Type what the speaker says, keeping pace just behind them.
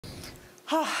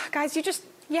Oh, guys, you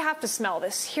have to smell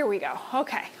this. Here we go.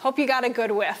 Okay, hope you got a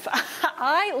good whiff.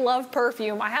 I love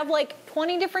perfume. I have like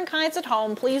 20 different kinds at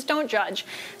home. Please don't judge.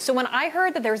 So when I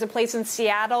heard that there's a place in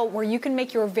Seattle where you can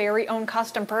make your very own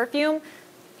custom perfume,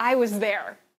 I was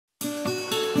there.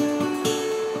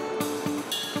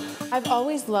 I've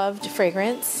always loved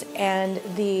fragrance and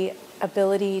the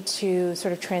ability to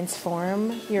sort of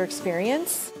transform your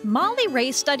experience. Molly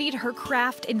Ray studied her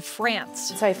craft in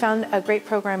France. So I found a great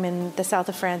program in the south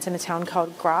of France in a town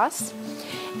called Grasse,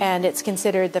 and it's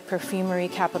considered the perfumery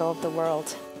capital of the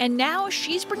world. And now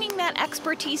she's bringing that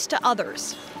expertise to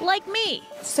others, like me.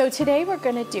 So today we're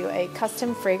going to do a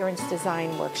custom fragrance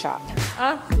design workshop.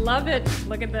 Oh, love it.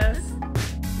 Look at this.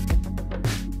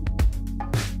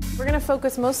 We're going to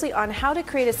focus mostly on how to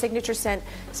create a signature scent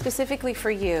specifically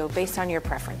for you based on your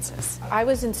preferences. I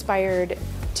was inspired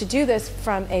to do this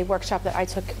from a workshop that I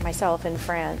took myself in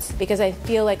France because I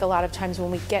feel like a lot of times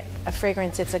when we get a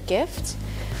fragrance, it's a gift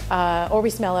or we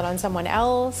smell it on someone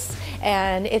else,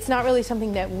 and it's not really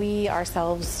something that we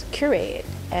ourselves curate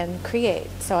and create.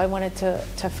 So I wanted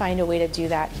to find a way to do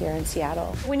that here in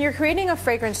Seattle. When you're creating a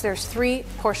fragrance, there's 3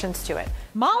 portions to it.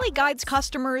 Molly guides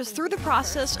customers through the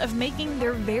process of making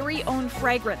their very own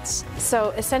fragrance. So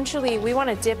essentially, we want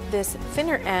to dip this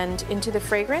thinner end into the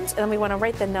fragrance, and then we want to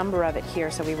write the number of it here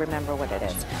so we remember what it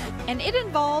is. And it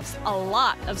involves a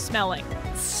lot of smelling.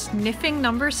 Sniffing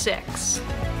number 6.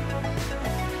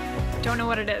 Don't know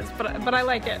what it is, but I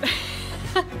like it.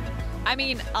 I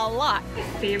mean, a lot. My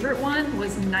favorite one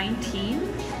was 19,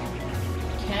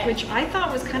 which I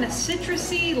thought was kind of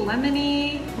citrusy,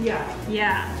 lemony.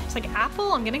 Yeah. It's like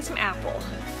apple. I'm getting some apple.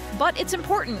 But it's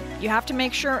important. You have to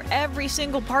make sure every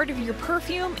single part of your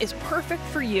perfume is perfect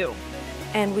for you.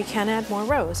 And we can add more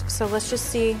rose. So let's just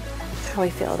see how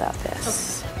we feel about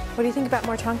this. Okay. What do you think about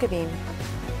more tonka bean?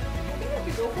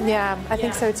 Yeah, I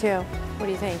think so too. What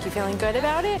do you think? You feeling good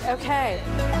about it? Okay.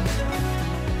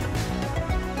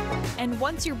 And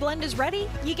once your blend is ready,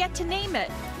 you get to name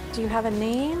it. Do you have a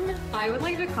name? I would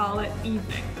like to call it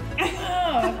Evening.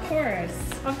 Oh, of course.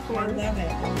 Of course. I love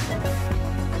it.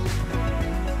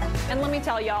 And let me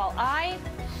tell y'all, I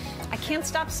can't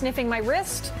stop sniffing my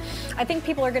wrist. I think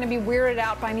people are going to be weirded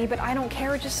out by me, but I don't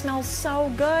care. It just smells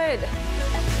so good.